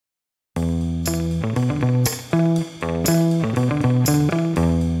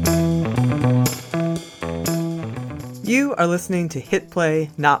You are listening to Hit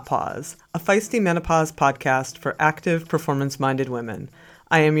Play, Not Pause, a feisty menopause podcast for active, performance-minded women.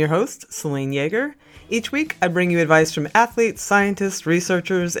 I am your host, Celine Yeager. Each week, I bring you advice from athletes, scientists,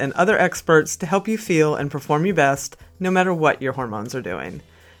 researchers, and other experts to help you feel and perform your best, no matter what your hormones are doing.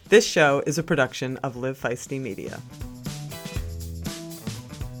 This show is a production of Live Feisty Media.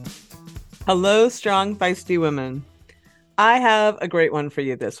 Hello, strong, feisty women. I have a great one for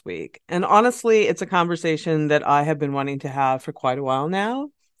you this week. And honestly, it's a conversation that I have been wanting to have for quite a while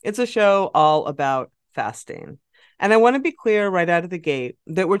now. It's a show all about fasting. And I want to be clear right out of the gate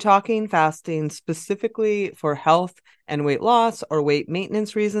that we're talking fasting specifically for health and weight loss or weight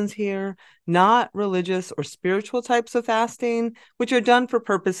maintenance reasons here, not religious or spiritual types of fasting, which are done for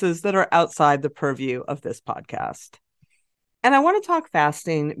purposes that are outside the purview of this podcast. And I want to talk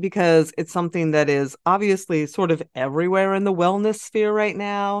fasting because it's something that is obviously sort of everywhere in the wellness sphere right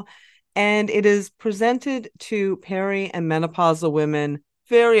now. And it is presented to peri and menopausal women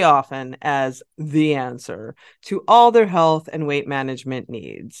very often as the answer to all their health and weight management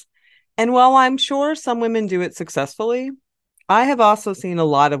needs. And while I'm sure some women do it successfully, I have also seen a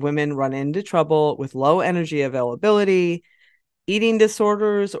lot of women run into trouble with low energy availability, eating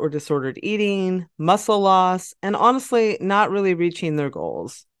disorders or disordered eating, muscle loss, and honestly, not really reaching their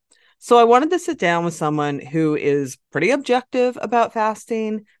goals. So I wanted to sit down with someone who is pretty objective about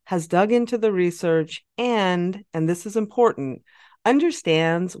fasting, has dug into the research, and this is important,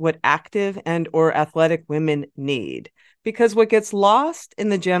 understands what active and or athletic women need. Because what gets lost in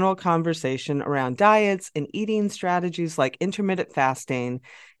the general conversation around diets and eating strategies like intermittent fasting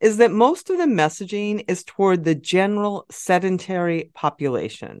is that most of the messaging is toward the general sedentary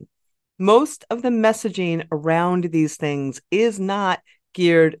population. Most of the messaging around these things is not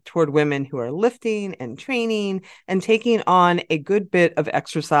geared toward women who are lifting and training and taking on a good bit of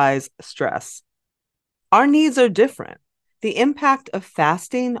exercise stress. Our needs are different. The impact of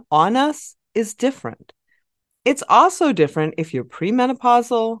fasting on us is different. It's also different if you're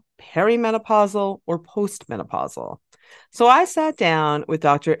premenopausal, perimenopausal, or postmenopausal. So I sat down with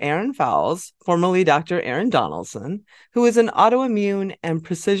Dr. Erin Faules, formerly Dr. Erin Donaldson, who is an autoimmune and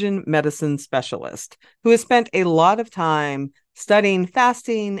precision medicine specialist who has spent a lot of time studying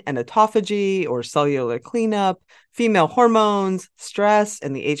fasting and autophagy or cellular cleanup, female hormones, stress,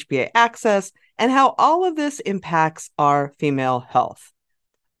 and the HPA axis, and how all of this impacts our female health.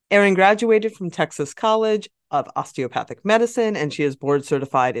 Erin graduated from Texas College of Osteopathic Medicine, and she is board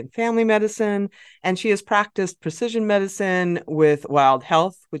certified in family medicine, and she has practiced precision medicine with Wild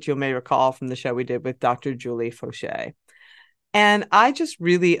Health, which you may recall from the show we did with Dr. Julie Fauches. And I just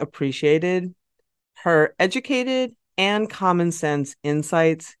really appreciated her educated and common sense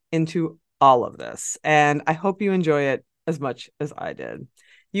insights into all of this. And I hope you enjoy it as much as I did.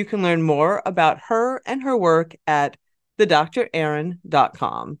 You can learn more about her and her work at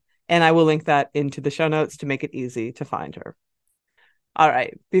thedrerin.com. And I will link that into the show notes to make it easy to find her. All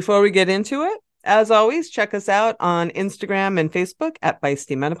right, before we get into it, as always, check us out on Instagram and Facebook at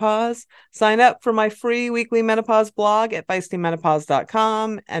Feisty Menopause. Sign up for my free weekly menopause blog at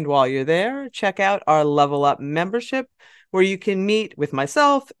feistymenopause.com. And while you're there, check out our Level Up membership, where you can meet with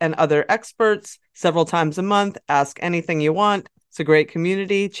myself and other experts several times a month. Ask anything you want. It's a great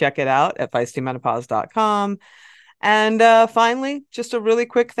community. Check it out at feistymenopause.com. And finally, just a really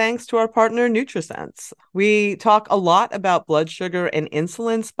quick thanks to our partner, NutriSense. We talk a lot about blood sugar and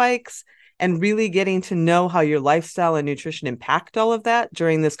insulin spikes and really getting to know how your lifestyle and nutrition impact all of that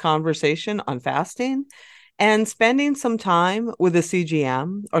during this conversation on fasting. And spending some time with a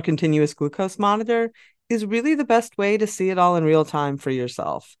CGM or continuous glucose monitor is really the best way to see it all in real time for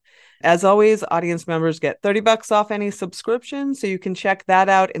yourself. As always, audience members get $30 off any subscription, so you can check that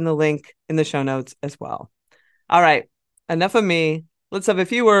out in the link in the show notes as well. All right, enough of me. Let's have a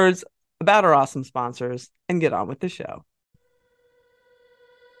few words about our awesome sponsors and get on with the show.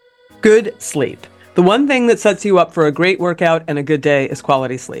 Good sleep. The one thing that sets you up for a great workout and a good day is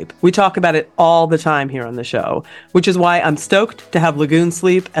quality sleep. We talk about it all the time here on the show, which is why I'm stoked to have Lagoon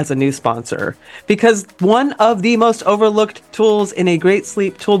Sleep as a new sponsor. Because one of the most overlooked tools in a great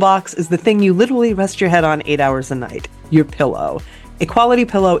sleep toolbox is the thing you literally rest your head on 8 hours a night, your pillow. A quality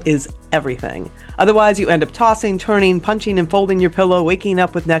pillow is everything. Otherwise, you end up tossing, turning, punching, and folding your pillow, waking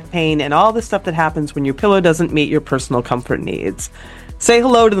up with neck pain, and all the stuff that happens when your pillow doesn't meet your personal comfort needs. Say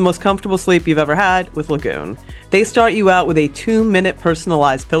hello to the most comfortable sleep you've ever had with Lagoon. They start you out with a 2-minute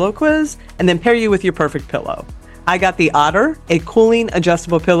personalized pillow quiz and then pair you with your perfect pillow. I got the Otter, a cooling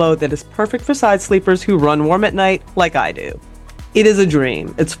adjustable pillow that is perfect for side sleepers who run warm at night like I do. It is a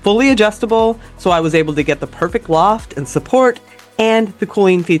dream. It's fully adjustable, so I was able to get the perfect loft and support And the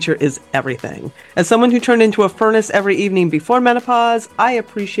cooling feature is everything. As someone who turned into a furnace every evening before menopause, I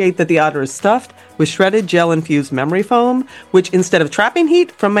appreciate that the Otter is stuffed with shredded gel-infused memory foam, which instead of trapping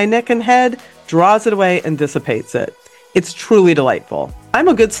heat from my neck and head, draws it away and dissipates it. It's truly delightful. I'm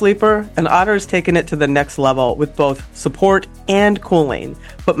a good sleeper, and Otter has taken it to the next level with both support and cooling.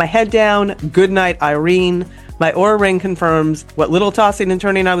 Put my head down, good night, Irene. My Oura Ring confirms what little tossing and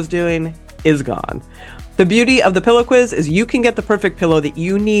turning I was doing is gone. The beauty of the pillow quiz is you can get the perfect pillow that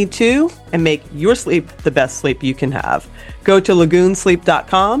you need to and make your sleep the best sleep you can have. Go to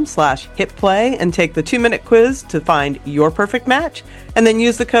lagoonsleep.com/hitplay and take the 2-minute quiz to find your perfect match, and then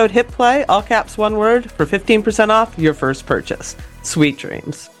use the code HITPLAY, all caps one word, for 15% off your first purchase. Sweet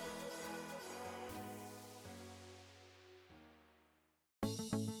dreams.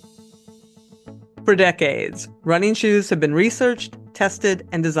 For decades, running shoes have been researched, tested,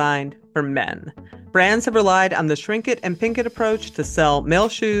 and designed for men. Brands have relied on the shrink it and pink it approach to sell male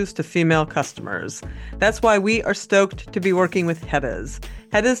shoes to female customers. That's why we are stoked to be working with Heddas.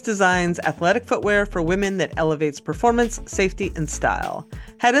 Heddas designs athletic footwear for women that elevates performance, safety, and style.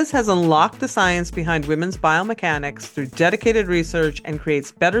 Heddas has unlocked the science behind women's biomechanics through dedicated research and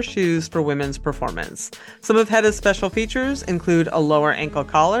creates better shoes for women's performance. Some of Heddas' special features include a lower ankle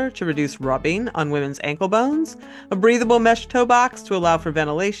collar to reduce rubbing on women's ankle bones, a breathable mesh toe box to allow for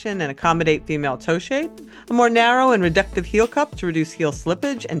ventilation and accommodate female toe shape, a more narrow and reductive heel cup to reduce heel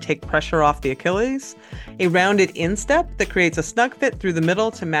slippage and take pressure off the Achilles, a rounded instep that creates a snug fit through the middle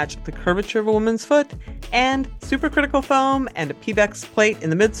to match the curvature of a woman's foot, and supercritical foam and a Pebax plate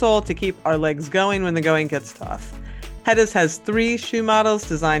in the midsole to keep our legs going when the going gets tough. Heddas has 3 shoe models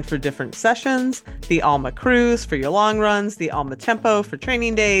designed for different sessions: the Alma Cruise for your long runs, the Alma Tempo for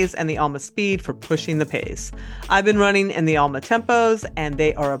training days, and the Alma Speed for pushing the pace. I've been running in the Alma Tempos, and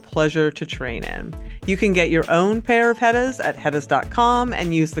they are a pleasure to train in. You can get your own pair of Heddas at heddas.com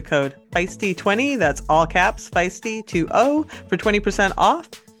and use the code FEISTY20, that's all caps, FEISTY20, for 20% off.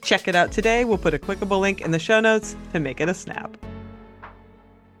 Check it out today. We'll put a clickable link in the show notes to make it a snap.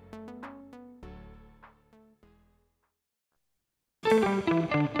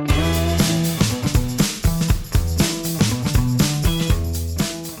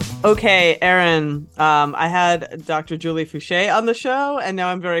 Okay, Erin, I had Dr. Julie Fouché on the show, and now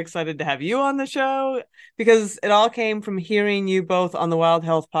I'm very excited to have you on the show because it all came from hearing you both on the Wild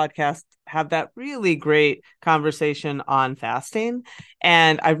Health podcast have that really great conversation on fasting.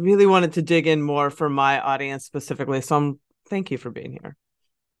 And I really wanted to dig in more for my audience specifically. So thank you for being here.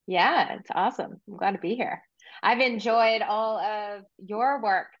 Yeah, it's awesome. I'm glad to be here. I've enjoyed all of your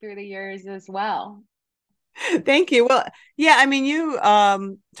work through the years as well. Thank you. Well, yeah, I mean, you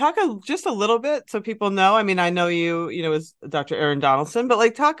talk just a little bit so people know. I mean, I know you as Dr. Erin Donaldson, but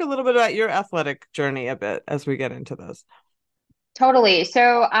like talk a little bit about your athletic journey a bit as we get into this. Totally.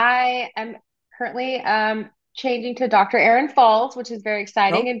 So I am currently changing to Dr. Erin Faules, which is very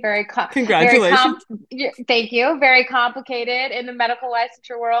exciting Oh, and very congratulations. thank you. Very complicated in the medical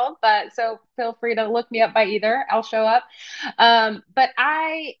licensure world, but so feel free to look me up by either. I'll show up. But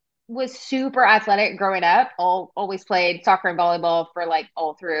I was super athletic growing up. Always played soccer and volleyball for like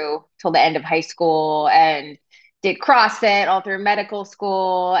all through till the end of high school, and did CrossFit all through medical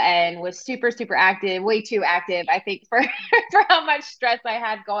school, and was super active, way too active, I think, for for how much stress I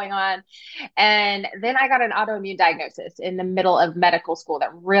had going on. And then I got an autoimmune diagnosis in the middle of medical school that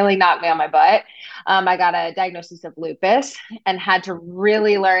really knocked me on my butt. I got a diagnosis of lupus and had to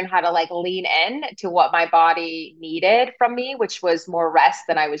really learn how to like lean in to what my body needed from me, which was more rest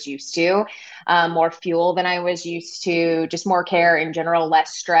than I was used to, more fuel than I was used to, just more care in general,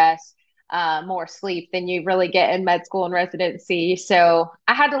 less stress, more sleep than you really get in med school and residency. So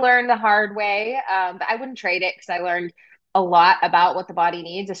I had to learn the hard way, but I wouldn't trade it because I learned a lot about what the body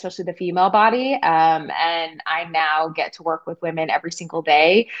needs, especially the female body. And I now get to work with women every single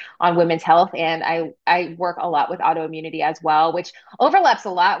day on women's health. And I work a lot with autoimmunity as well, which overlaps a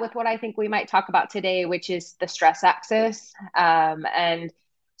lot with what I think we might talk about today, which is the stress axis. And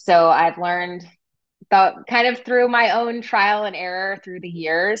so I've learned about kind of through my own trial and error through the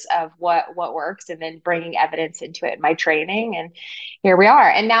years of what works, and then bringing evidence into it in my training, and here we are.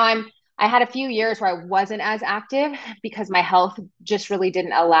 And now I had a few years where I wasn't as active because my health just really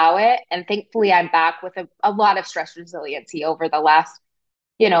didn't allow it, and thankfully I'm back with a lot of stress resiliency over the last,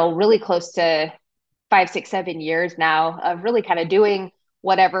 really close to 5, 6, 7 years now of really kind of doing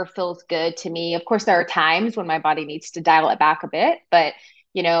whatever feels good to me. Of course, there are times when my body needs to dial it back a bit, but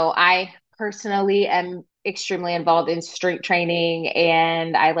I personally am extremely involved in strength training,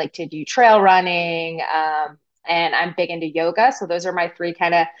 and I like to do trail running, and I'm big into yoga. So those are my 3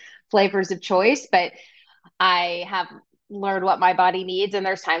 kind of flavors of choice. But I have learned what my body needs, and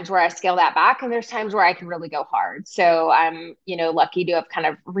there's times where I scale that back, and there's times where I can really go hard. So I'm, lucky to have kind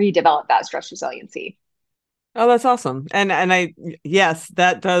of redeveloped that stress resiliency. Oh, that's awesome. And yes,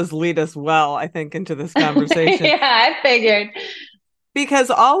 that does lead us well, I think, into this conversation. Yeah, I figured. Because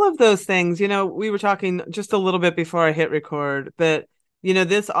all of those things, we were talking just a little bit before I hit record that,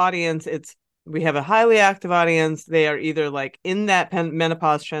 this audience, we have a highly active audience. They are either like in that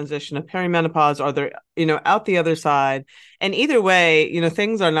menopause transition of perimenopause, or they're, out the other side. And either way,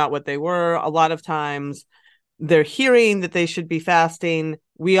 things are not what they were. A lot of times they're hearing that they should be fasting.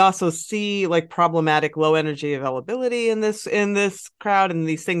 We also see like problematic low energy availability in this crowd, and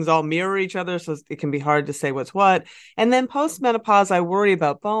these things all mirror each other, so it can be hard to say what's what. And then post menopause, I worry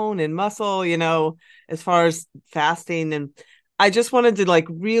about bone and muscle, as far as fasting. And I just wanted to like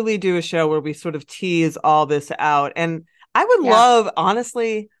really do a show where we sort of tease all this out. And I would Yeah. love,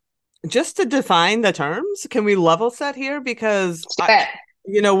 honestly, just to define the terms. Can we level set here? Because Let's do it.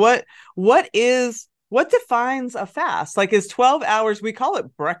 you know what what defines a fast? Like, is 12 hours, we call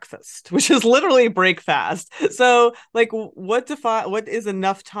it breakfast, which is literally break fast. So like, what is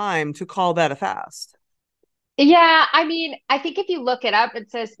enough time to call that a fast? Yeah, I mean, I think if you look it up, it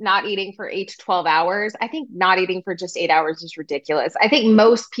says not eating for 8 to 12 hours. I think not eating for just 8 hours is ridiculous. I think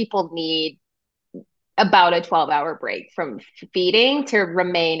most people need about a 12-hour break from feeding to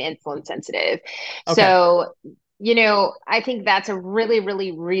remain insulin sensitive. Okay. So, I think that's a really,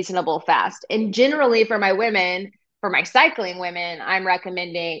 really reasonable fast. And generally for my women, for my cycling women, I'm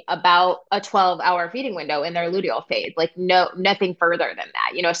recommending about a 12-hour feeding window in their luteal phase, like nothing further than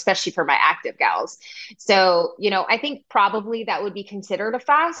that, especially for my active gals. So, I think probably that would be considered a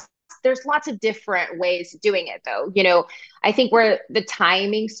fast. There's lots of different ways of doing it though. I think where the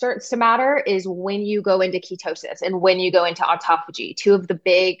timing starts to matter is when you go into ketosis and when you go into autophagy, two of the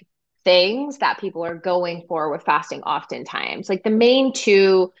big things that people are going for with fasting oftentimes. Like the main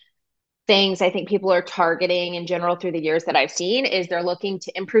two things I think people are targeting in general through the years that I've seen is they're looking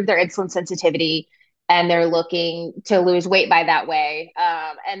to improve their insulin sensitivity and they're looking to lose weight by that way.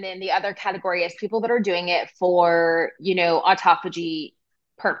 And then the other category is people that are doing it for, autophagy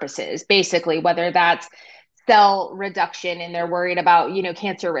purposes, basically, whether that's cell reduction and they're worried about,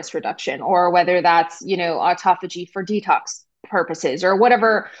 cancer risk reduction, or whether that's, autophagy for detox purposes or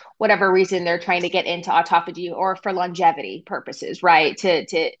whatever reason they're trying to get into autophagy, or for longevity purposes, right?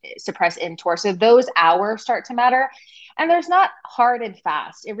 To suppress mTOR. So those hours start to matter. And there's not hard and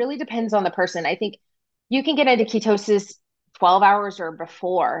fast. It really depends on the person. I think you can get into ketosis 12 hours or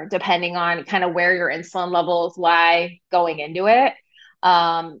before, depending on kind of where your insulin levels lie going into it.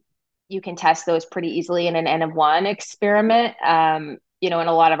 Um, you can test those pretty easily in an N of one experiment. And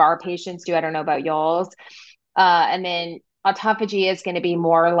a lot of our patients do. I don't know about y'all's. And then autophagy is going to be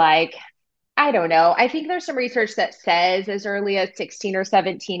more like, I don't know. I think there's some research that says as early as 16 or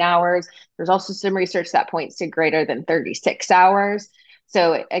 17 hours. There's also some research that points to greater than 36 hours.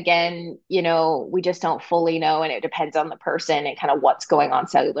 So again, we just don't fully know, and it depends on the person and kind of what's going on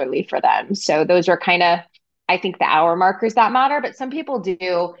cellularly for them. So those are kind of, I think, the hour markers that matter. But some people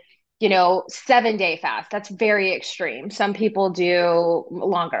do, 7-day fast. That's very extreme. Some people do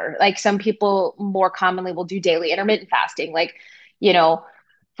longer. Like some people more commonly will do daily intermittent fasting, like, you know,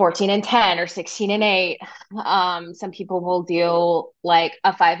 14 and 10 or 16 and 8. Some people will do like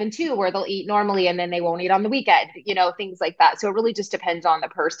a 5 and 2 where they'll eat normally and then they won't eat on the weekend, things like that. So it really just depends on the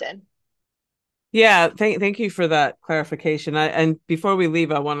person. Yeah, thank you for that clarification. And before we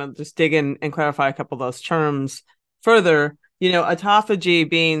leave, I want to just dig in and clarify a couple of those terms further. Autophagy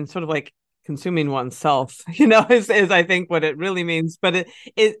being sort of like consuming oneself, is I think what it really means. But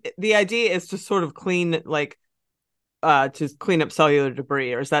the idea is to sort of clean, like, to clean up cellular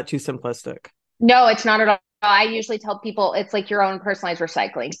debris, or is that too simplistic? No, it's not at all. I usually tell people it's like your own personalized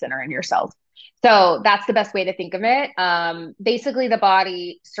recycling center in yourself. So that's the best way to think of it. Basically, the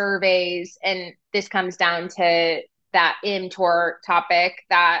body surveys, and this comes down to that mTOR topic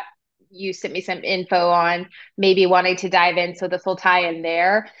that you sent me some info on, maybe wanting to dive in. So this will tie in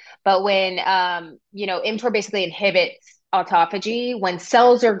there. But when, mTOR basically inhibits autophagy, when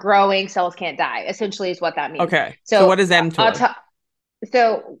cells are growing, cells can't die, essentially, is what that means. Okay. So So, what is mTOR?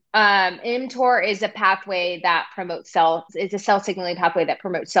 mTOR is a pathway that promotes cell, it's a cell signaling pathway that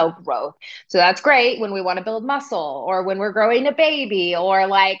promotes cell growth. So that's great when we want to build muscle, or when we're growing a baby, or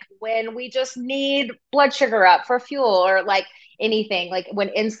like when we just need blood sugar up for fuel, or like anything, like when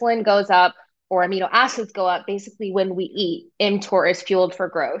insulin goes up or amino acids go up, basically when we eat, mTOR is fueled for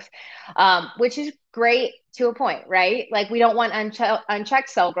growth, which is great to a point, right? Like we don't want unchecked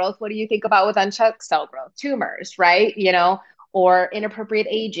cell growth. What do you think about with unchecked cell growth? Tumors, right? or inappropriate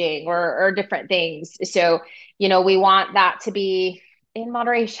aging or different things. So, we want that to be in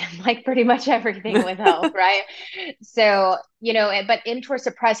moderation, like pretty much everything with health, right? So, but mTOR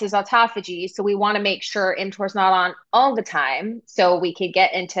suppresses autophagy. So we want to make sure mTOR's not on all the time so we could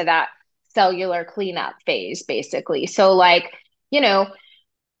get into that cellular cleanup phase, basically. So, like, you know,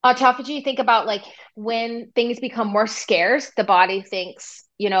 autophagy, think about like when things become more scarce, the body thinks,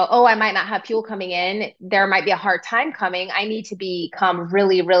 oh, I might not have fuel coming in. There might be a hard time coming. I need to become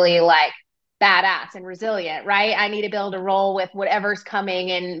really, really like badass and resilient, right? I need to be able to roll with whatever's coming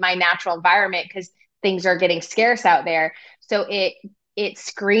in my natural environment because things are getting scarce out there. So it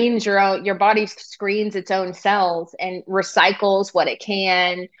screens your body screens its own cells and recycles what it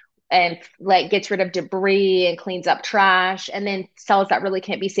can and like gets rid of debris and cleans up trash. And then cells that really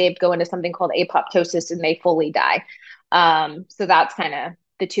can't be saved go into something called apoptosis and they fully die. So that's kind of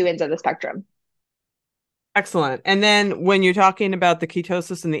the two ends of the spectrum. Excellent. And then when you're talking about the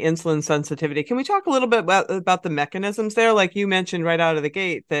ketosis and the insulin sensitivity, can we talk a little bit about the mechanisms there? Like you mentioned right out of the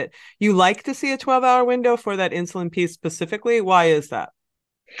gate that you like to see a 12-hour window for that insulin piece specifically. Why is that?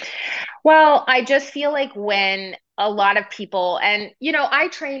 Well, I just feel like when a lot of people, and I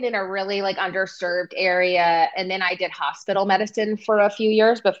trained in a really like underserved area, and then I did hospital medicine for a few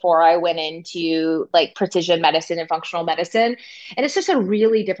years before I went into like precision medicine and functional medicine. And it's just a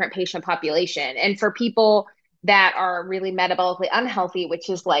really different patient population. And for people that are really metabolically unhealthy, which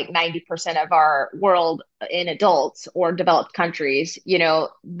is like 90% of our world in adults or developed countries,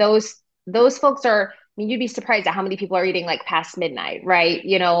 those folks are, I mean, you'd be surprised at how many people are eating like past midnight, right?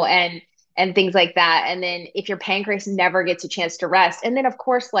 And things like that. And then if your pancreas never gets a chance to rest, and then of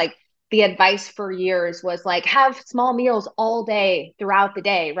course, like the advice for years was like have small meals all day throughout the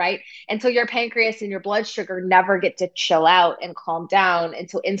day, right? And so your pancreas and your blood sugar never get to chill out and calm down. And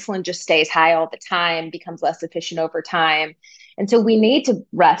so insulin just stays high all the time, becomes less efficient over time. And so we need to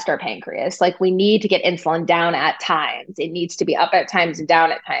rest our pancreas. Like we need to get insulin down at times. It needs to be up at times and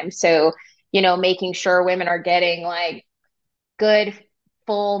down at times. So, making sure women are getting like good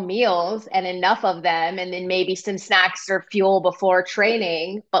full meals and enough of them, and then maybe some snacks or fuel before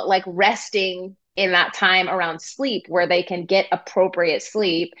training, but like resting in that time around sleep where they can get appropriate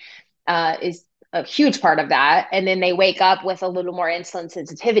sleep is a huge part of that. And then they wake up with a little more insulin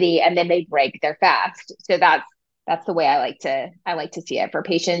sensitivity and then they break their fast. So that's the way I like to see it for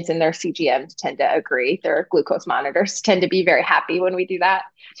patients, and their CGMs tend to agree. Their glucose monitors tend to be very happy when we do that.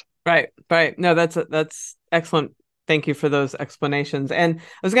 Right, right. No, that's excellent. Thank you for those explanations. And I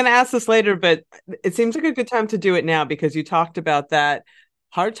was going to ask this later, but it seems like a good time to do it now because you talked about that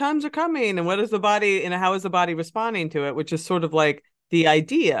hard times are coming and what is the body and how is the body responding to it, which is sort of like the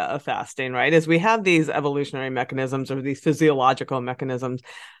idea of fasting, right? As we have these evolutionary mechanisms or these physiological mechanisms.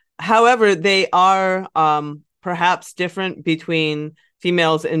 However, they are perhaps different between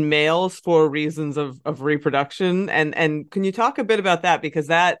females and males for reasons of reproduction. And can you talk a bit about that? Because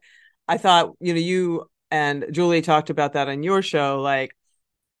that I thought, you and Julie talked about that on your show. Like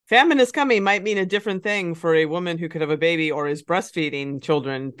famine is coming might mean a different thing for a woman who could have a baby or is breastfeeding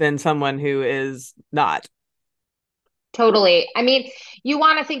children than someone who is not. Totally. I mean, you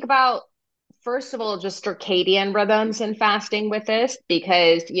want to think about, first of all, just circadian rhythms and fasting with this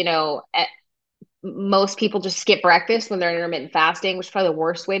because, most people just skip breakfast when they're intermittent fasting, which is probably the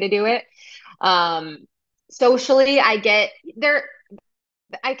worst way to do it. Um, Socially, I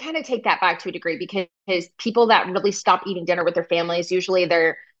kind of take that back to a degree because people that really stop eating dinner with their families, usually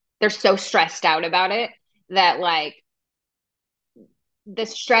they're so stressed out about it that like the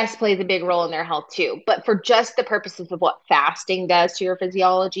stress plays a big role in their health too. But for just the purposes of what fasting does to your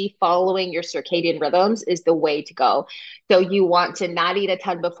physiology, following your circadian rhythms is the way to go. So you want to not eat a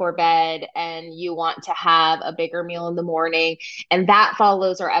ton before bed and you want to have a bigger meal in the morning. And that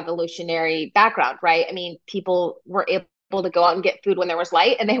follows our evolutionary background, right? I mean, people were able to go out and get food when there was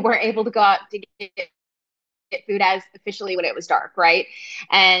light and they weren't able to go out to get food as efficiently when it was dark, right?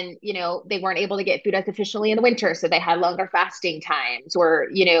 And, they weren't able to get food as efficiently in the winter. So they had longer fasting times or,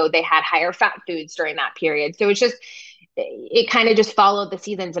 they had higher fat foods during that period. So it kind of just followed the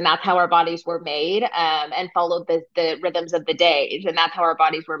seasons, and that's how our bodies were made, and followed the rhythms of the days. And that's how our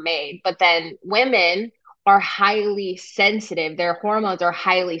bodies were made. But then women are highly sensitive. Their hormones are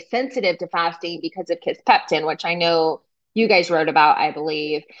highly sensitive to fasting because of kisspeptin, which I know you guys wrote about, I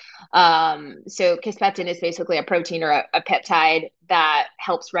believe. So kisspeptin is basically a protein or a peptide that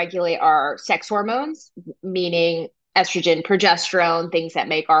helps regulate our sex hormones, meaning estrogen, progesterone, things that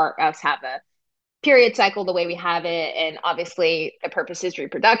make us have a period cycle the way we have it. And obviously the purpose is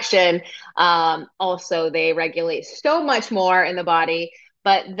reproduction. Also, they regulate so much more in the body.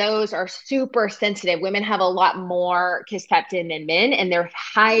 but those are super sensitive. Women have a lot more kisspeptin than men, and they're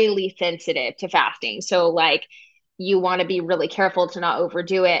highly sensitive to fasting. So, like, you want to be really careful to not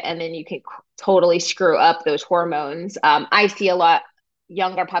overdo it, and then you can totally screw up those hormones. I see a lot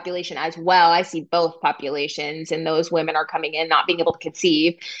younger population as well. I see both populations, and those women are coming in not being able to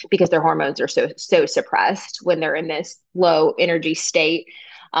conceive because their hormones are so suppressed when they're in this low energy state.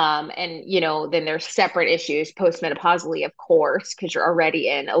 And then there's separate issues postmenopausally, of course, because you're already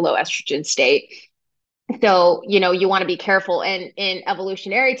in a low estrogen state. So, you want to be careful. And in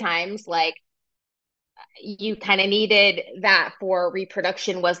evolutionary times, like, you kind of needed that for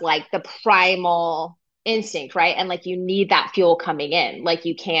reproduction, was like the primal instinct, right? And like, you need that fuel coming in. Like,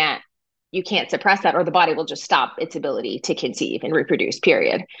 you can't suppress that, or the body will just stop its ability to conceive and reproduce,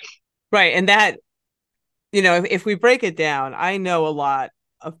 period. Right. And that, if we break it down, I know a lot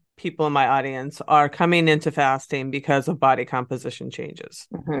of people in my audience are coming into fasting because of body composition changes.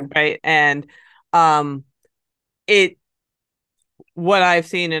 Mm-hmm. Right. And um it what I've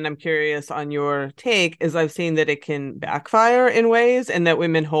seen, and I'm curious on your take, is I've seen that it can backfire in ways, and that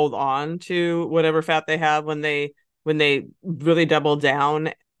women hold on to whatever fat they have when they really double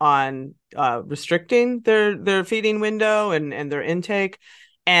down on restricting their feeding window and their intake.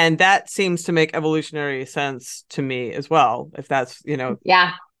 And that seems to make evolutionary sense to me as well. If that's,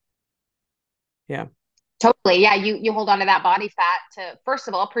 Yeah. yeah. Totally. Yeah. You hold on to that body fat to, first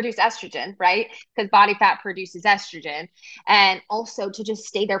of all, produce estrogen, right? Because body fat produces estrogen, and also to just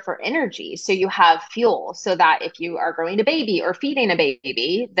stay there for energy. So you have fuel, so that if you are growing a baby or feeding a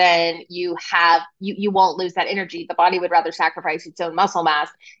baby, then you won't lose that energy. The body would rather sacrifice its own muscle mass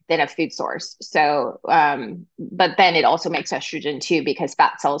than a food source. So, but then it also makes estrogen too, because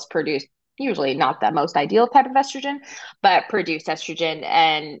fat cells produce usually not the most ideal type of estrogen, but produce estrogen.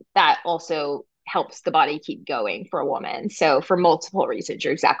 And that also helps the body keep going for a woman. So for multiple reasons,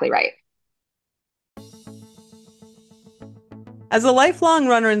 you're exactly right. As a lifelong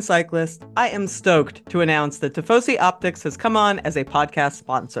runner and cyclist, I am stoked to announce that Tifosi Optics has come on as a podcast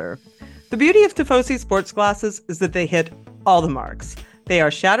sponsor. The beauty of Tifosi sports glasses is that they hit all the marks. They are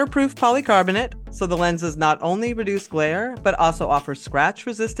shatterproof polycarbonate, so the lenses not only reduce glare, but also offer scratch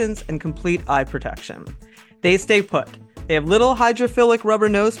resistance and complete eye protection. They stay put. They have little hydrophilic rubber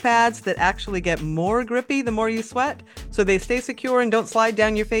nose pads that actually get more grippy the more you sweat, so they stay secure and don't slide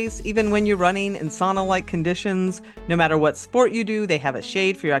down your face even when you're running in sauna-like conditions. No matter what sport you do, they have a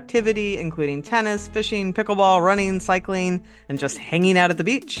shade for your activity, including tennis, fishing, pickleball, running, cycling, and just hanging out at the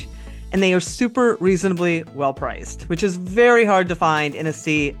beach. And they are super reasonably well priced, which is very hard to find in a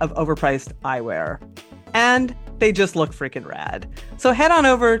sea of overpriced eyewear. And they just look freaking rad. So head on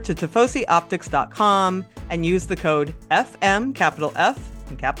over to tifosioptics.com and use the code FM, capital F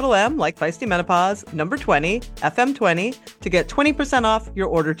and capital M, like Feisty Menopause, number 20, FM20, to get 20% off your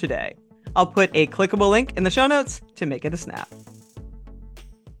order today. I'll put a clickable link in the show notes to make it a snap.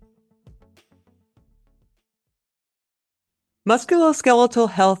 Musculoskeletal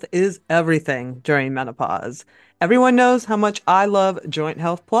health is everything during menopause. Everyone knows how much I love Joint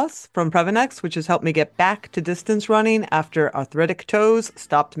Health Plus from Previnex, which has helped me get back to distance running after arthritic toes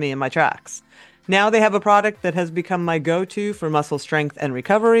stopped me in my tracks. Now they have a product that has become my go-to for muscle strength and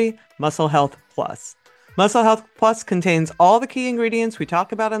recovery, Muscle Health Plus. Muscle Health Plus contains all the key ingredients we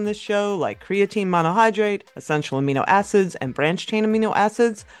talk about on this show, like creatine monohydrate, essential amino acids, and branched-chain amino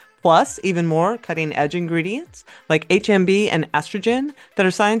acids, plus even more cutting-edge ingredients like HMB and estrogen that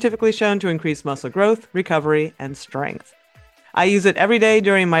are scientifically shown to increase muscle growth, recovery, and strength. I use it every day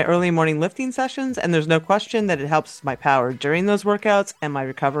during my early morning lifting sessions, and there's no question that it helps my power during those workouts and my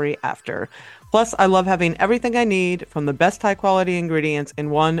recovery after. Plus, I love having everything I need from the best high-quality ingredients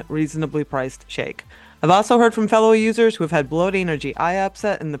in one reasonably priced shake. I've also heard from fellow users who have had bloating or GI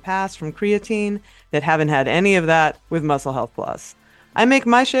upset in the past from creatine that haven't had any of that with Muscle Health Plus. I make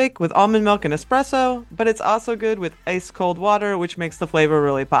my shake with almond milk and espresso, but it's also good with ice cold water, which makes the flavor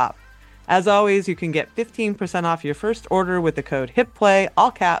really pop. As always, you can get 15% off your first order with the code HIPPLAY,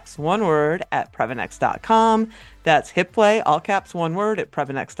 all caps, one word, at Previnex.com. That's HIPPLAY, all caps, one word, at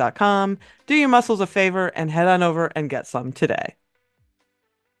Previnex.com. Do your muscles a favor and head on over and get some today.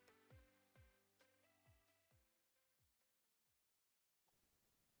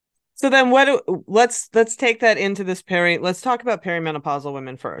 So then let's take that into this let's talk about perimenopausal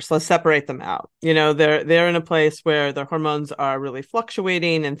women first. Let's separate them out. They're in a place where their hormones are really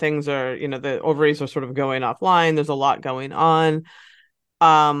fluctuating and things are, the ovaries are sort of going offline. There's a lot going on.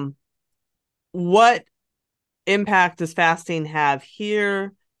 What impact does fasting have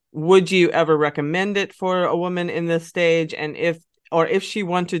here? Would you ever recommend it for a woman in this stage? And if she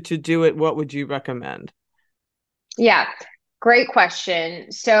wanted to do it, what would you recommend? Yeah. Great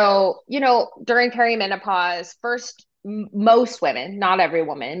question. So, during perimenopause, first, most women, not every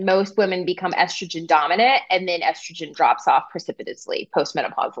woman, most women become estrogen dominant and then estrogen drops off precipitously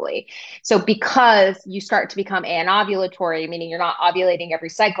postmenopausally. So, because you start to become anovulatory, meaning you're not ovulating every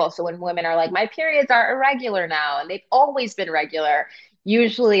cycle. So, when women are like, my periods are irregular now and they've always been regular,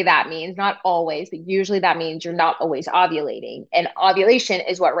 usually that means, not always, but usually that means you're not always ovulating. And ovulation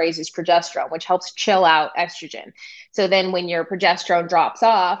is what raises progesterone, which helps chill out estrogen. So then when your progesterone drops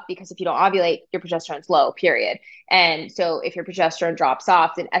off, because if you don't ovulate, your progesterone's low, period. And so if your progesterone drops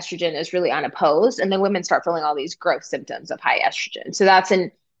off, then estrogen is really unopposed. And then women start feeling all these gross symptoms of high estrogen. So that's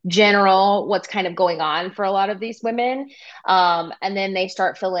in general what's kind of going on for a lot of these women. And then they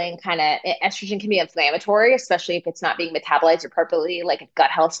start feeling estrogen can be inflammatory, especially if it's not being metabolized appropriately, like if gut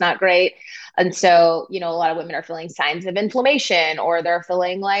health's not great. And so, a lot of women are feeling signs of inflammation, or they're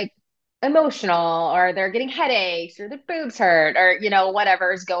feeling like emotional, or they're getting headaches, or their boobs hurt, or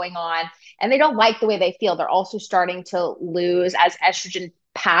whatever is going on, and they don't like the way they feel. They're also starting to lose as estrogen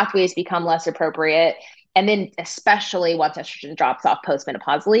pathways become less appropriate. And then especially once estrogen drops off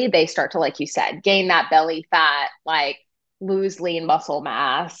postmenopausally, they start to, like you said, gain that belly fat, like lose lean muscle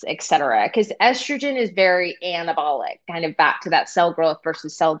mass, etc. Because estrogen is very anabolic, kind of back to that cell growth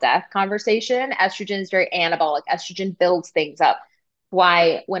versus cell death conversation. Estrogen is very anabolic. Estrogen builds things up.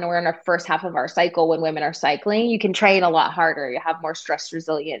 Why, when we're in our first half of our cycle, when women are cycling, you can train a lot harder. You have more stress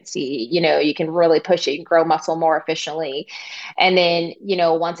resiliency. You can really push it and grow muscle more efficiently. And then,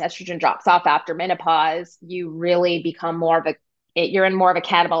 once estrogen drops off after menopause, you really become you're in more of a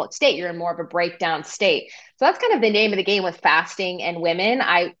catabolic state. You're in more of a breakdown state. So that's kind of the name of the game with fasting and women.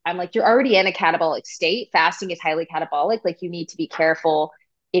 I'm like, you're already in a catabolic state. Fasting is highly catabolic. Like, you need to be careful.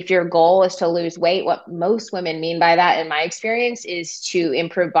 If your goal is to lose weight, what most women mean by that, in my experience, is to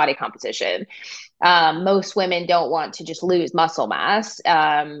improve body composition. Most women don't want to just lose muscle mass,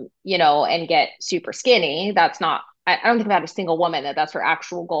 and get super skinny. I don't think I've had a single woman that's her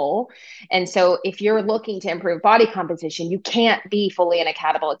actual goal. And so if you're looking to improve body composition, you can't be fully in a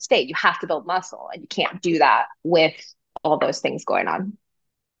catabolic state. You have to build muscle, and you can't do that with all those things going on.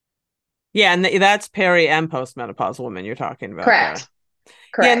 Yeah, and that's peri and postmenopausal women you're talking about there. Correct.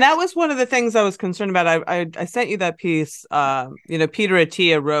 Yeah, and that Correct. was one of the things I was concerned about. I sent you that piece. Peter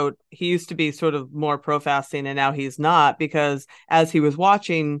Attia wrote he used to be sort of more pro fasting, and now he's not, because as he was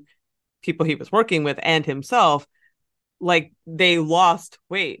watching people he was working with and himself, like, they lost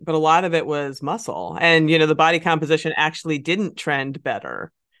weight, but a lot of it was muscle, and the body composition actually didn't trend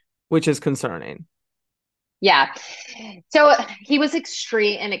better, which is concerning. Yeah. So he was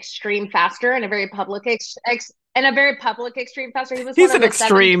an extreme faster, and a very public extreme faster. He was one He's of an the seven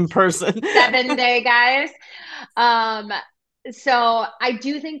extreme person. 7 day guys. Um, so I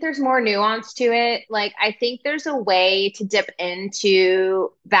do think there's more nuance to it. Like, I think there's a way to dip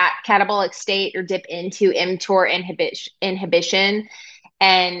into that catabolic state, or dip into mTOR inhibition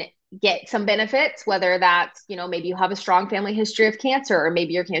and get some benefits, whether that's, maybe you have a strong family history of cancer, or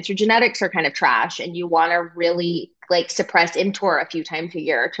maybe your cancer genetics are kind of trash and you want to really like suppress mTOR a few times a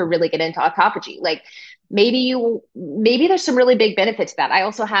year to really get into autophagy. Like, maybe there's some really big benefits to that.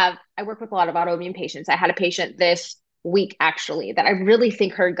 I work with a lot of autoimmune patients. I had a patient this week actually that I really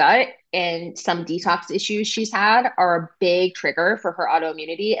think her gut and some detox issues she's had are a big trigger for her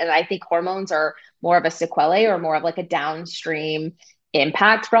autoimmunity. And I think hormones are more of a sequelae, or more of like a downstream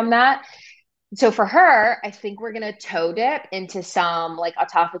impact from that. So for her, I think we're going to toe dip into some like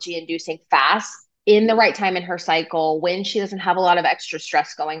autophagy inducing fasts in the right time in her cycle, when she doesn't have a lot of extra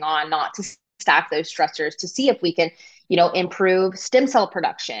stress going on, not to stack those stressors, to see if we can, improve stem cell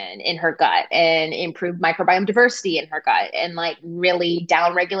production in her gut, and improve microbiome diversity in her gut, and like really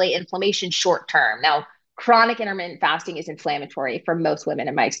downregulate inflammation short term. Now, chronic intermittent fasting is inflammatory for most women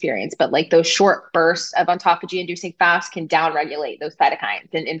in my experience, but like those short bursts of autophagy inducing fast can downregulate those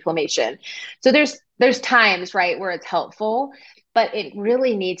cytokines and inflammation. So there's times, right, where it's helpful, but it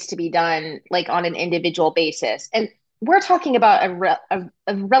really needs to be done like on an individual basis. And we're talking about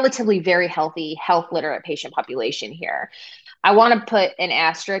a relatively very healthy, health literate patient population here. I want to put an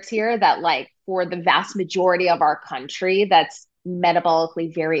asterisk here that, like, for the vast majority of our country that's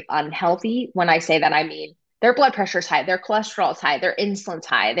metabolically very unhealthy, when I say that, I mean their blood pressure's high, their cholesterol's high, their insulin's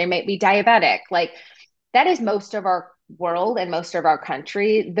high, they may be diabetic. Like, that is most of our world and most of our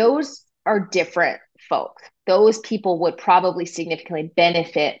country. Those are different folks. Those people would probably significantly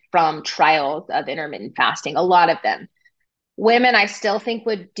benefit from trials of intermittent fasting, a lot of them. Women, I still think,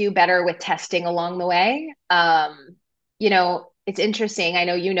 would do better with testing along the way. It's interesting. I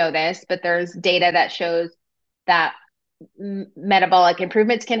know you know this, but there's data that shows that metabolic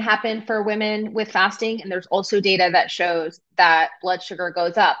improvements can happen for women with fasting. And there's also data that shows that blood sugar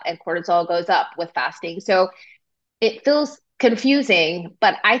goes up and cortisol goes up with fasting. So it feels confusing,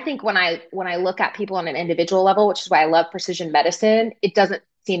 but I think when I look at people on an individual level, which is why I love precision medicine, it doesn't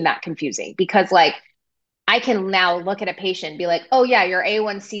seem that confusing because like I can now look at a patient and be like, oh yeah, your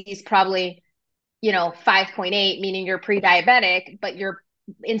A1C is probably, 5.8, meaning you're pre-diabetic, but your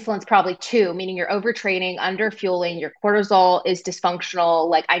insulin's probably 2, meaning you're overtraining, underfueling, your cortisol is dysfunctional.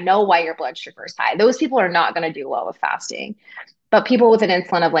 Like I know why your blood sugar is high. Those people are not going to do well with fasting. But people with an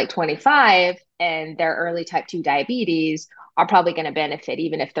insulin of like 25 and their early type 2 diabetes are probably going to benefit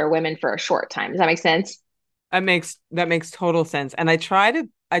even if they're women for a short time. Does that make sense? That makes total sense. And I try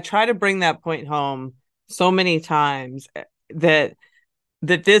to bring that point home so many times that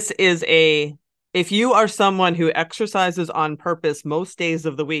this is a if you are someone who exercises on purpose most days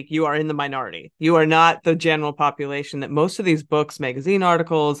of the week, you are in the minority. You are not the general population that most of these books, magazine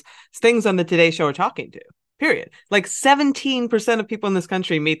articles, things on the Today Show are talking to. Period. Like 17% of people in this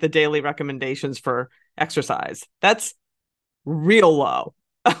country meet the daily recommendations for exercise. That's real low.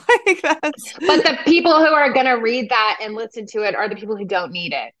 Like that's But the people who are going to read that and listen to it are the people who don't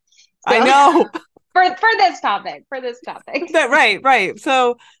need it. I So know. for this topic. That right.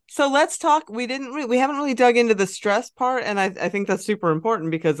 So let's talk. We haven't really dug into the stress part, and I think that's super important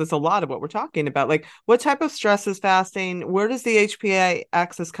because it's a lot of what we're talking about. Like what type of stress is fasting? Where does the HPA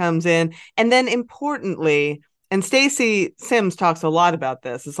axis comes in? And then importantly, and Stacy Sims talks a lot about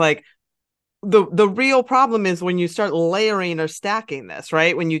this. It's like the real problem is when you start layering or stacking this,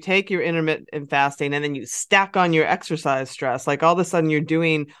 right? When you take your intermittent fasting and then you stack on your exercise stress, like all of a sudden you're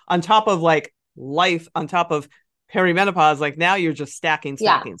doing on top of like life, on top of perimenopause, like now you're just stacking,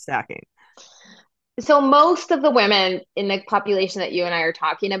 Yeah. stacking, stacking. So most of the women in the population that you and I are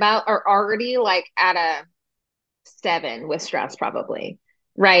talking about are already like at a 7 with stress, probably,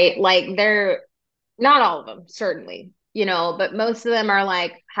 right? Like they're not all of them, certainly, but most of them are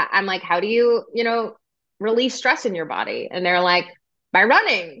like, I'm like, how do you, release stress in your body? And they're like, by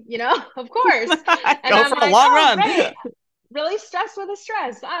running, of course. And Go I'm for a like, long oh, run. great. Really stress with a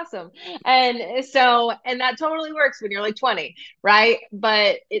stress. Awesome. And that totally works when you're like 20, right?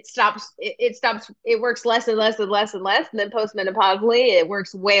 But it works less and less and less and less. And then postmenopausally, it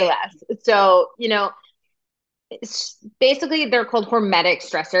works way less. So, it's basically they're called hormetic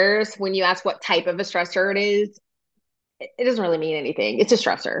stressors. When you ask what type of a stressor it is, it doesn't really mean anything. It's a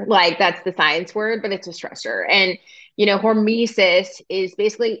stressor. Like that's the science word, but it's a stressor. And hormesis is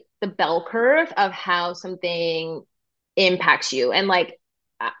basically the bell curve of how something impacts you. And like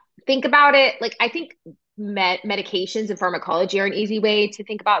uh, think about it. Like I think medications and pharmacology are an easy way to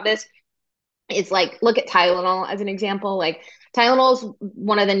think about this. It's like look at Tylenol as an example. Like Tylenol is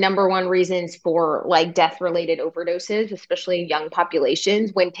one of the number one reasons for like death related overdoses, especially in young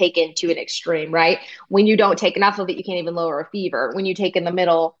populations when taken to an extreme, right? When you don't take enough of it, you can't even lower a fever. When you take in the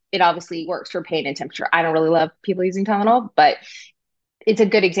middle, it obviously works for pain and temperature. I don't really love people using Tylenol, but it's a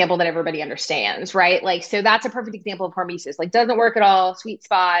good example that everybody understands, right? Like, so that's a perfect example of hormesis. Like, doesn't work at all, sweet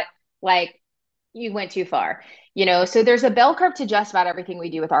spot. Like, you went too far, So there's a bell curve to just about everything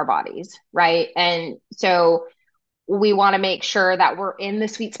we do with our bodies, right? And so we want to make sure that we're in the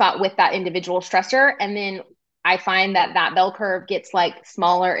sweet spot with that individual stressor. And then I find that that bell curve gets like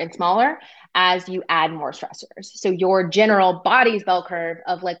smaller and smaller as you add more stressors. So your general body's bell curve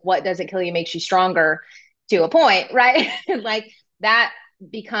of like what doesn't kill you makes you stronger to a point, right? Like that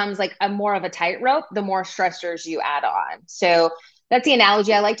becomes like a more of a tightrope the more stressors you add on. So that's the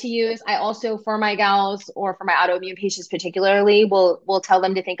analogy I like to use. I also, for my gals or for my autoimmune patients particularly, will tell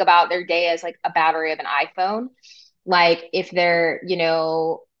them to think about their day as like a battery of an iPhone. Like if they're,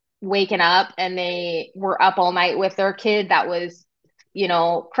 waking up and they were up all night with their kid that was,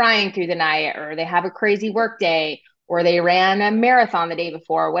 crying through the night, or they have a crazy work day, or they ran a marathon the day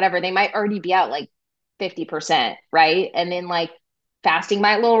before, or whatever, they might already be at like 50%, right? And then like fasting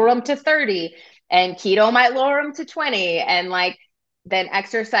might lower them to 30 and keto might lower them to 20 and like then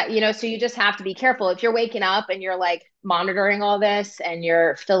exercise, so you just have to be careful. If you're waking up and you're like monitoring all this and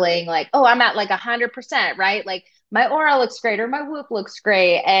you're feeling like, oh, I'm at like 100%, right? Like my aura looks great or my whoop looks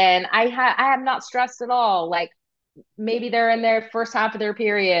great and I am not stressed at all. Like maybe they're in their first half of their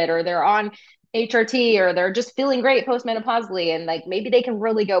period or they're on HRT or they're just feeling great postmenopausally and like maybe they can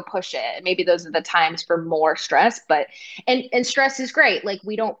really go push it. Maybe those are the times for more stress, but and stress is great. Like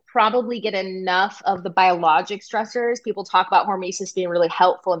we don't probably get enough of the biologic stressors. People talk about hormesis being really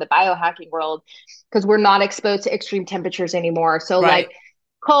helpful in the biohacking world because we're not exposed to extreme temperatures anymore. So Right. like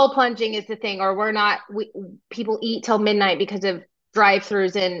cold plunging is the thing, or we're not we people eat till midnight because of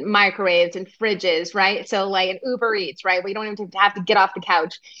drive-throughs and microwaves and fridges, right? So like an Uber Eats, right? We don't even have to get off the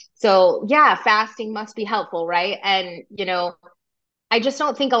couch. So yeah, fasting must be helpful, right? And I just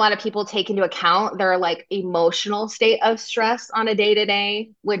don't think a lot of people take into account their like emotional state of stress on a day to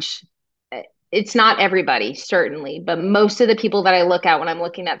day, which it's not everybody, certainly, but most of the people that I look at when I'm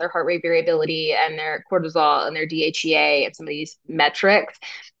looking at their heart rate variability and their cortisol and their DHEA and some of these metrics,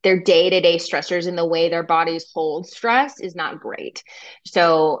 their day to day stressors and the way their bodies hold stress is not great.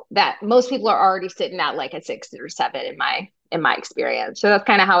 So that most people are already sitting at like a 6 or 7 in my experience. So that's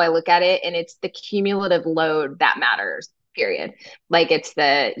kind of how I look at it. And it's the cumulative load that matters, period. Like it's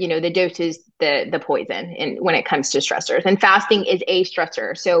the dose is the poison and when it comes to stressors. And fasting is a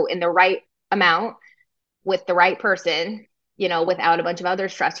stressor. So in the right amount with the right person, without a bunch of other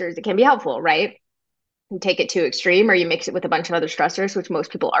stressors, it can be helpful, right? You take it too extreme or you mix it with a bunch of other stressors, which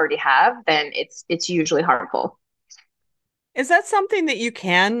most people already have, then it's usually harmful. Is that something that you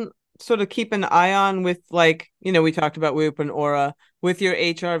can sort of keep an eye on with, like, we talked about Whoop and Aura with your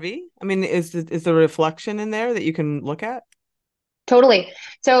HRV? I mean, is the reflection in there that you can look at? Totally.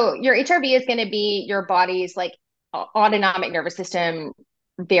 So your HRV is going to be your body's like autonomic nervous system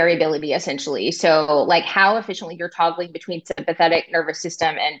variability essentially. So like how efficiently you're toggling between sympathetic nervous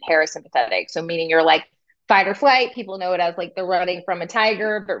system and parasympathetic. So meaning you're like fight or flight. People know it as like the running from a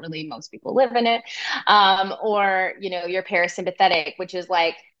tiger, but really most people live in it. Or your parasympathetic, which is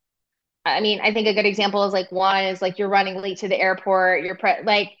like I mean, I think a good example is like one is like you're running late to the airport,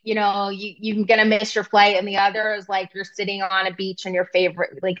 like, you're gonna miss your flight, and the other is like you're sitting on a beach and your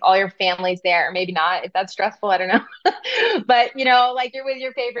favorite, like all your family's there, or maybe not if that's stressful, I don't know. But like you're with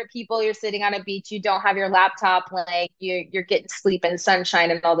your favorite people, you're sitting on a beach, you don't have your laptop, like you're getting sleep and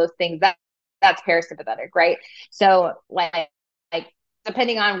sunshine and all those things. That's parasympathetic, right? So like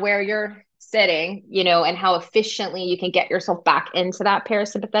depending on where you're sitting, and how efficiently you can get yourself back into that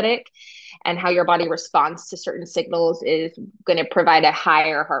parasympathetic and how your body responds to certain signals is going to provide a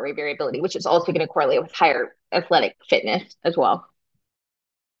higher heart rate variability, which is also going to correlate with higher athletic fitness as well.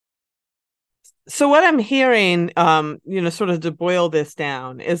 So what I'm hearing, sort of to boil this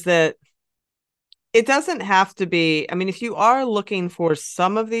down, is that it doesn't have to be, I mean, if you are looking for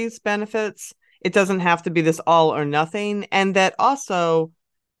some of these benefits, it doesn't have to be this all or nothing. And that also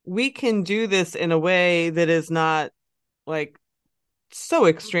we can do this in a way that is not like so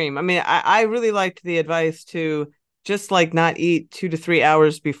extreme. I mean, I really liked the advice to just like not eat 2 to 3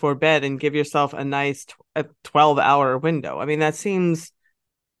 hours before bed and give yourself a nice 12-hour window. I mean, that seems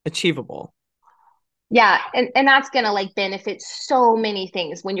achievable. Yeah, and that's gonna like benefit so many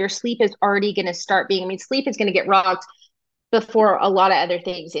things when your sleep is already gonna start being, I mean, sleep is gonna get rocked before a lot of other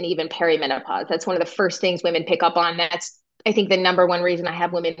things and even perimenopause. That's one of the first things women pick up on. That's I think the number one reason I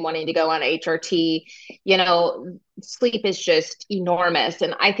have women wanting to go on HRT. Sleep is just enormous.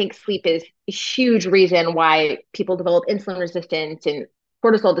 And I think sleep is a huge reason why people develop insulin resistance and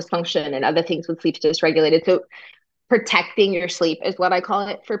cortisol dysfunction and other things when sleep's dysregulated. So protecting your sleep is what I call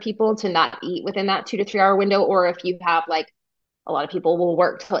it for people to not eat within that 2 to 3 hour window. Or if you have like a lot of people will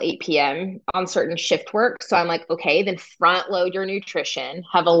work till 8 p.m. on certain shift work. So I'm like, okay, then front load your nutrition,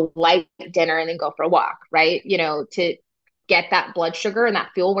 have a light dinner, and then go for a walk, right? To get that blood sugar and that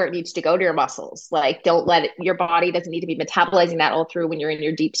fuel where it needs to go to your muscles. Like, don't let it, your body doesn't need to be metabolizing that all through when you're in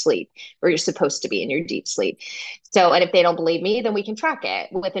your deep sleep or you're supposed to be in your deep sleep. So, and if they don't believe me, then we can track it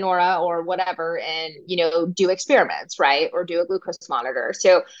with an aura or whatever and, do experiments, right? Or do a glucose monitor.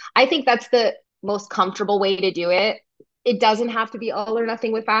 So I think that's the most comfortable way to do it. It doesn't have to be all or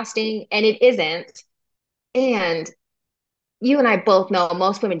nothing with fasting, and it isn't. And you and I both know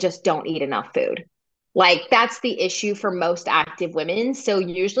most women just don't eat enough food. Like that's the issue for most active women. So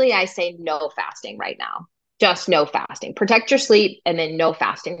usually I say no fasting right now. Just no fasting. Protect your sleep and then no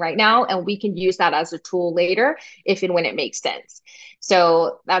fasting right now. And we can use that as a tool later if and when it makes sense.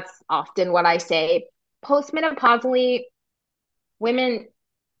 So that's often what I say. Postmenopausally, women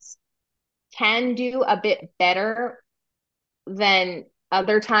can do a bit better than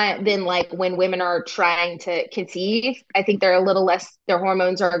other time than like when women are trying to conceive. I think they're a little less, their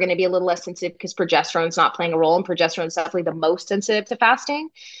hormones are going to be a little less sensitive because progesterone's not playing a role, and progesterone is definitely the most sensitive to fasting.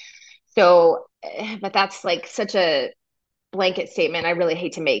 So, but that's like such a blanket statement. I really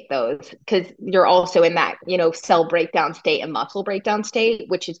hate to make those because you're also in that, cell breakdown state and muscle breakdown state,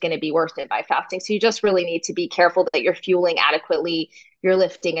 which is going to be worsened by fasting. So you just really need to be careful that you're fueling adequately, you're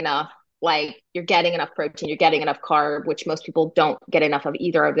lifting enough, like you're getting enough protein, you're getting enough carb, which most people don't get enough of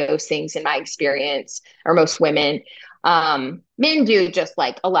either of those things in my experience, or most women. Men do just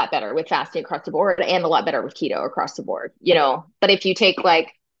like a lot better with fasting across the board and a lot better with keto across the board, but if you take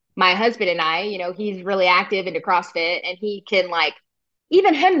like my husband and I, he's really active into CrossFit and he can like,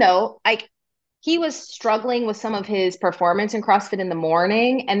 even him though, like he was struggling with some of his performance in CrossFit in the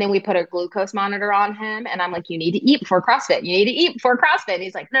morning. And then we put a glucose monitor on him. And I'm like, you need to eat before CrossFit. You need to eat before CrossFit. And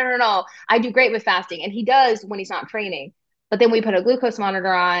he's like, no, no, no. I do great with fasting. And he does when he's not training. But then we put a glucose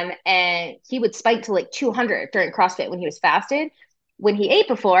monitor on and he would spike to like 200 during CrossFit when he was fasted. When he ate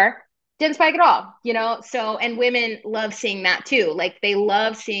before, didn't spike at all, So, and women love seeing that too. Like they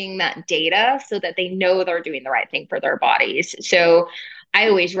love seeing that data so that they know they're doing the right thing for their bodies. So, I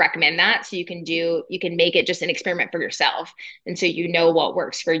always recommend that so you can make it just an experiment for yourself. And so you know what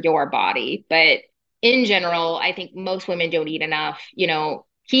works for your body. But in general, I think most women don't eat enough.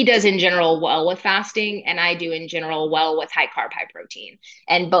 He does in general well with fasting, and I do in general well with high carb, high protein.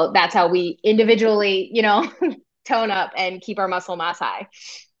 And both that's how we individually, tone up and keep our muscle mass high.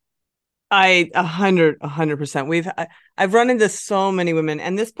 A hundred percent. I've run into so many women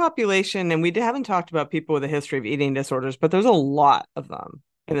and this population, and we haven't talked about people with a history of eating disorders, but there's a lot of them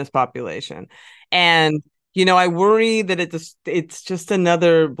in this population. And, I worry that it's just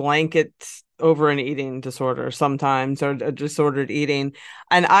another blanket over an eating disorder sometimes, or a disordered eating.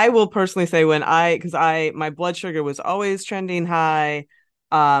 And I will personally say because my blood sugar was always trending high,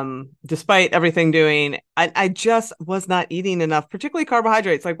 despite everything doing, I just was not eating enough, particularly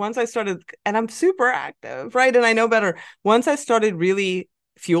carbohydrates. Like once I started, and I'm super active, right, and I know better, once I started really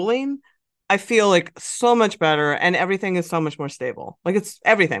fueling, I feel like so much better, and everything is so much more stable. Like it's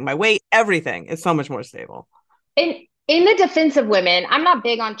everything, my weight, everything is so much more stable. In the defense of women, I'm not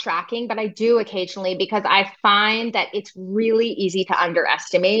big on tracking, but I do occasionally because I find that it's really easy to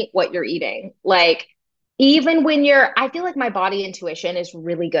underestimate what you're eating. Like even when I feel like my body intuition is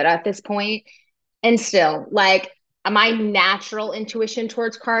really good at this point. And still, like my natural intuition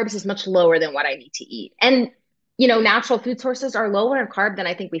towards carbs is much lower than what I need to eat. And, natural food sources are lower in carb than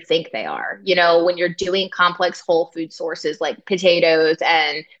I think we think they are. When you're doing complex whole food sources like potatoes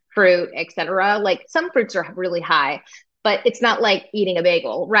and fruit, etc., like some fruits are really high, but it's not like eating a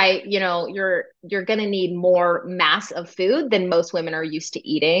bagel, right? You're gonna need more mass of food than most women are used to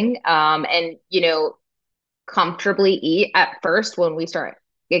eating. And comfortably eat at first when we start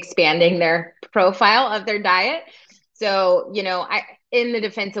expanding their profile of their diet. So, in the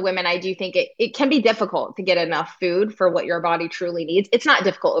defense of women, I do think it can be difficult to get enough food for what your body truly needs. It's not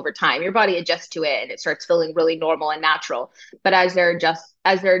difficult over time. Your body adjusts to it and it starts feeling really normal and natural. But as they're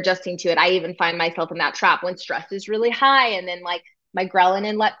adjusting to it, I even find myself in that trap when stress is really high and then like my ghrelin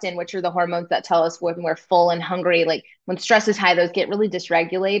and leptin, which are the hormones that tell us when we're full and hungry, like when stress is high, those get really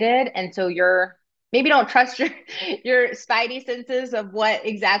dysregulated. And so you're maybe don't trust your spidey senses of what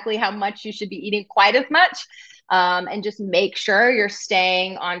exactly how much you should be eating quite as much, and just make sure you're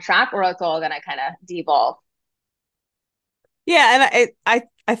staying on track or it's all going to kind of devolve. Yeah, and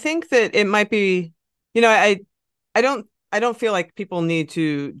I think that it might be, you know, I don't feel like people need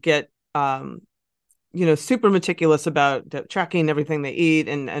to get super meticulous about tracking everything they eat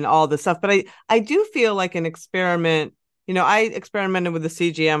and all this stuff. But I do feel like an experiment. I experimented with the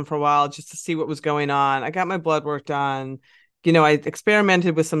CGM for a while just to see what was going on. I got my blood work done. I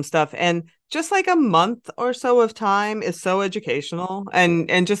experimented with some stuff, and just like a month or so of time is so educational, and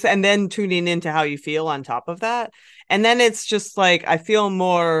then tuning into how you feel on top of that. And then it's just like I feel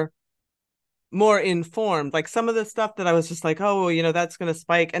more informed. Like some of the stuff that I was just like, oh, well, that's going to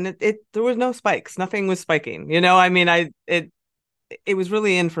spike, and it there was no spikes. Nothing was spiking. I mean, it was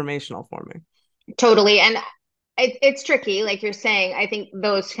really informational for me. Totally. And it's tricky, like you're saying. I think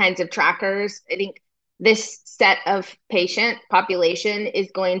those kinds of trackers, I think this set of patient population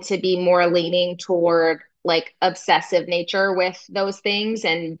is going to be more leaning toward like obsessive nature with those things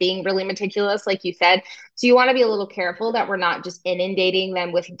and being really meticulous, like you said. So you want to be a little careful that we're not just inundating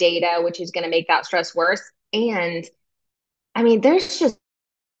them with data, which is going to make that stress worse. And I mean, there's just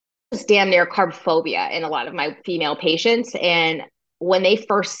damn near carb phobia in a lot of my female patients. And when they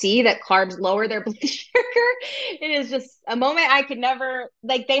first see that carbs lower their blood sugar, it is just a moment I could never,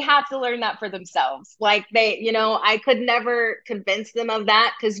 like, they have to learn that for themselves. Like, I could never convince them of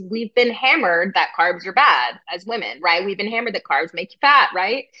that because we've been hammered that carbs are bad as women, right? We've been hammered that carbs make you fat,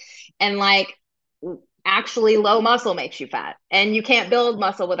 right? And like, actually, low muscle makes you fat. And you can't build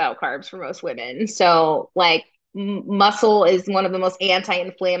muscle without carbs for most women. So, like, muscle is one of the most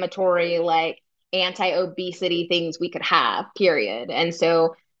anti-inflammatory, like anti-obesity things we could have, period. And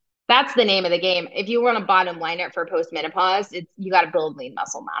so that's the name of the game. If you want to bottom line it for post-menopause, it's you got to build lean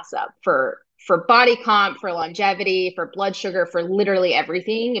muscle mass up for body comp, for longevity, for blood sugar, for literally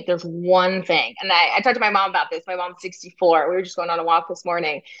everything. If there's one thing, and I talked to my mom about this. My mom's 64. We were just going on a walk this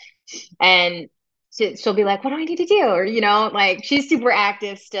morning, and she'll be like, what do I need to do? Or, like she's super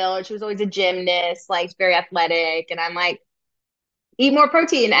active still. She was always a gymnast, like very athletic. And I'm like, eat more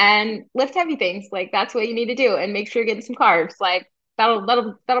protein and lift heavy things. Like that's what you need to do. And make sure you're getting some carbs. Like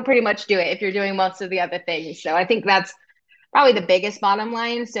that'll pretty much do it if you're doing most of the other things. So I think that's probably the biggest bottom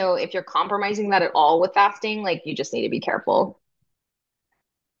line. So if you're compromising that at all with fasting, like you just need to be careful.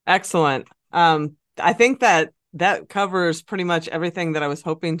 Excellent. I think that that covers pretty much everything that I was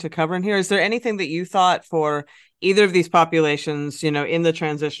hoping to cover in here. Is there anything that you thought for either of these populations, in the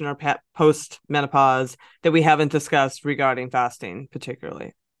transition or post menopause that we haven't discussed regarding fasting,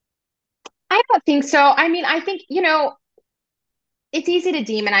 particularly? I don't think so. I mean, I think, it's easy to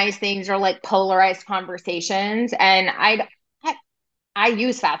demonize things or like polarize conversations. And I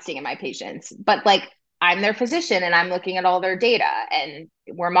use fasting in my patients, but like I'm their physician and I'm looking at all their data and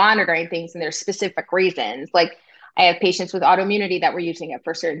we're monitoring things and there's specific reasons. Like I have patients with autoimmunity that were using it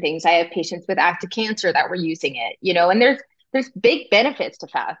for certain things. I have patients with active cancer that were using it, and there's big benefits to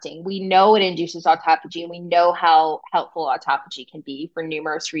fasting. We know it induces autophagy and we know how helpful autophagy can be for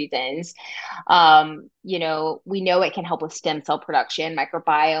numerous reasons. We know it can help with stem cell production,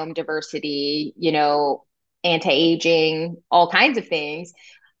 microbiome diversity, anti-aging, all kinds of things.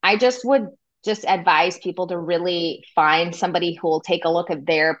 I just would just advise people to really find somebody who will take a look at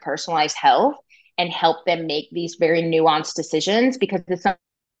their personalized health and help them make these very nuanced decisions because it's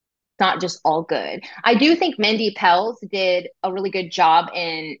not just all good. I do think Mindy Pels did a really good job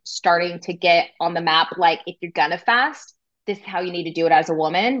in starting to get on the map. Like, if you're gonna fast, this is how you need to do it as a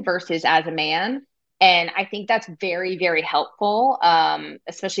woman versus as a man. And I think that's very, very helpful,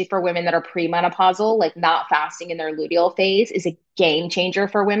 especially for women that are premenopausal. Like, not fasting in their luteal phase is a game changer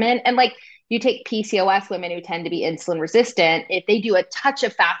for women. And like, you take PCOS women who tend to be insulin resistant, if they do a touch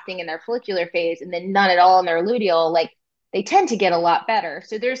of fasting in their follicular phase and then none at all in their luteal, like they tend to get a lot better.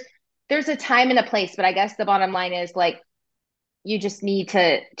 So there's a time and a place, but I guess the bottom line is like you just need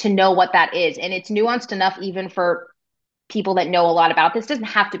to know what that is. And it's nuanced enough even for people that know a lot about this. Doesn't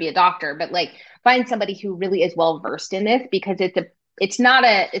have to be a doctor, but like find somebody who really is well versed in this because it's not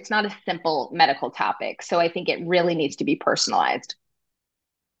a simple medical topic. So I think it really needs to be personalized.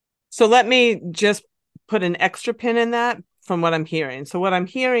 So let me just put an extra pin in that from what I'm hearing. So what I'm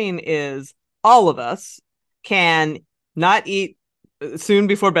hearing is all of us can not eat soon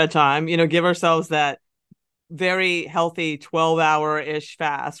before bedtime, give ourselves that very healthy 12-hour-ish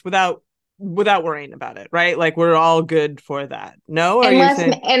fast without worrying about it, right? Like we're all good for that. No, are you Unless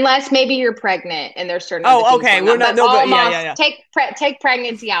saying? unless maybe you're pregnant and there's certain other Oh, things okay. going We're on, not but no, but yeah, yeah, almost yeah. take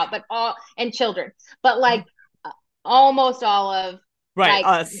pregnancy out, but all and children, but like almost all of Right,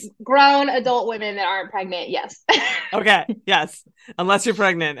 like us. grown adult women that aren't pregnant, yes. Okay, yes, unless you're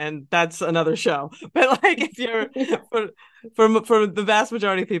pregnant, and that's another show. But like, if you're for for the vast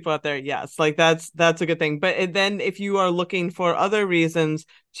majority of people out there, yes, like that's a good thing. But then, if you are looking for other reasons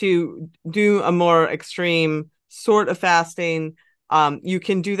to do a more extreme sort of fasting, you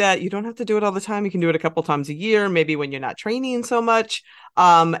can do that. You don't have to do it all the time. You can do it a couple times a year, maybe when you're not training so much.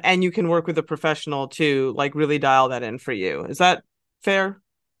 And you can work with a professional to like really dial that in for you. Is that fair?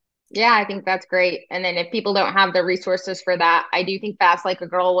 Yeah, I think that's great. And then if people don't have the resources for that, I do think Fast Like a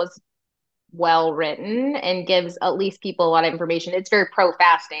Girl was well written and gives at least people a lot of information. It's very pro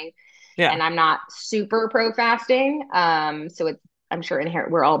fasting, Yeah. and I'm not super pro fasting. So it's I'm sure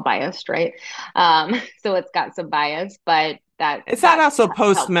inherent we're all biased, right? So it's got some bias, but It's not that's also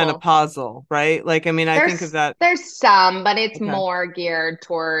helpful. post-menopausal, right? Like, I mean, I think of There's that. there's some, but Okay. it's more geared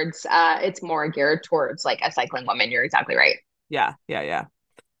towards like a cycling woman. You're exactly right. Yeah, yeah, yeah.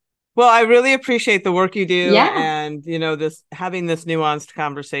 Well, I really appreciate the work you do Yeah. and, this having this nuanced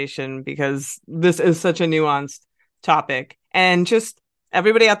conversation because this is such a nuanced topic. And just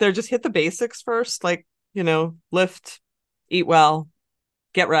everybody out there, just hit the basics first, like, lift, eat well,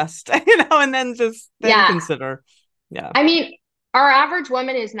 get rest, and then Yeah. consider. Yeah. I mean, our average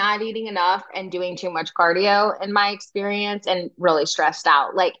woman is not eating enough and doing too much cardio, in my experience, and really stressed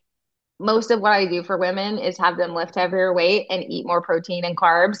out. Like, most of what I do for women is have them lift heavier weight and eat more protein and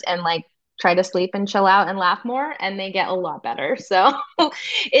carbs and like try to sleep and chill out and laugh more, and they get a lot better. So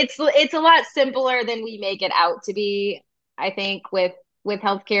it's a lot simpler than we make it out to be. I think with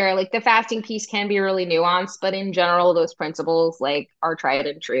healthcare, like the fasting piece can be really nuanced, but in general, those principles like are tried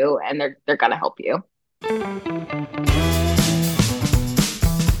and true, and they're gonna help you.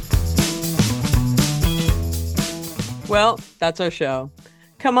 Well, that's our show.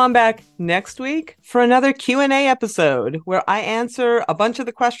 Come on back next week for another Q&A episode where I answer a bunch of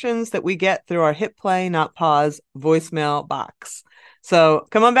the questions that we get through our Hit Play Not Pause voicemail box. So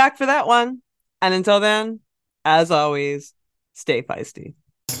come on back for that one. And until then, as always, stay feisty.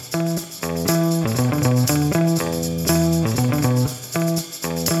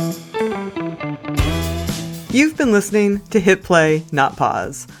 You've been listening to Hit Play, Not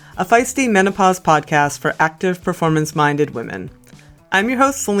Pause, a feisty menopause podcast for active, performance-minded women. I'm your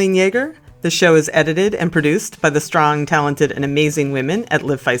host, Celine Yeager. The show is edited and produced by the strong, talented, and amazing women at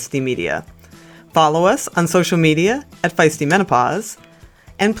Live Feisty Media. Follow us on social media at Feisty Menopause,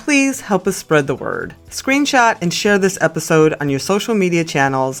 and please help us spread the word. Screenshot and share this episode on your social media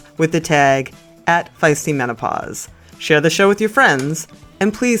channels with the tag @FeistyMenopause. Share the show with your friends,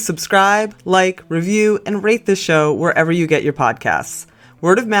 and please subscribe, like, review, and rate this show wherever you get your podcasts.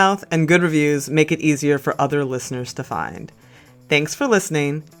 Word of mouth and good reviews make it easier for other listeners to find. Thanks for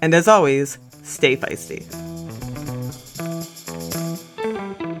listening, and as always, stay feisty.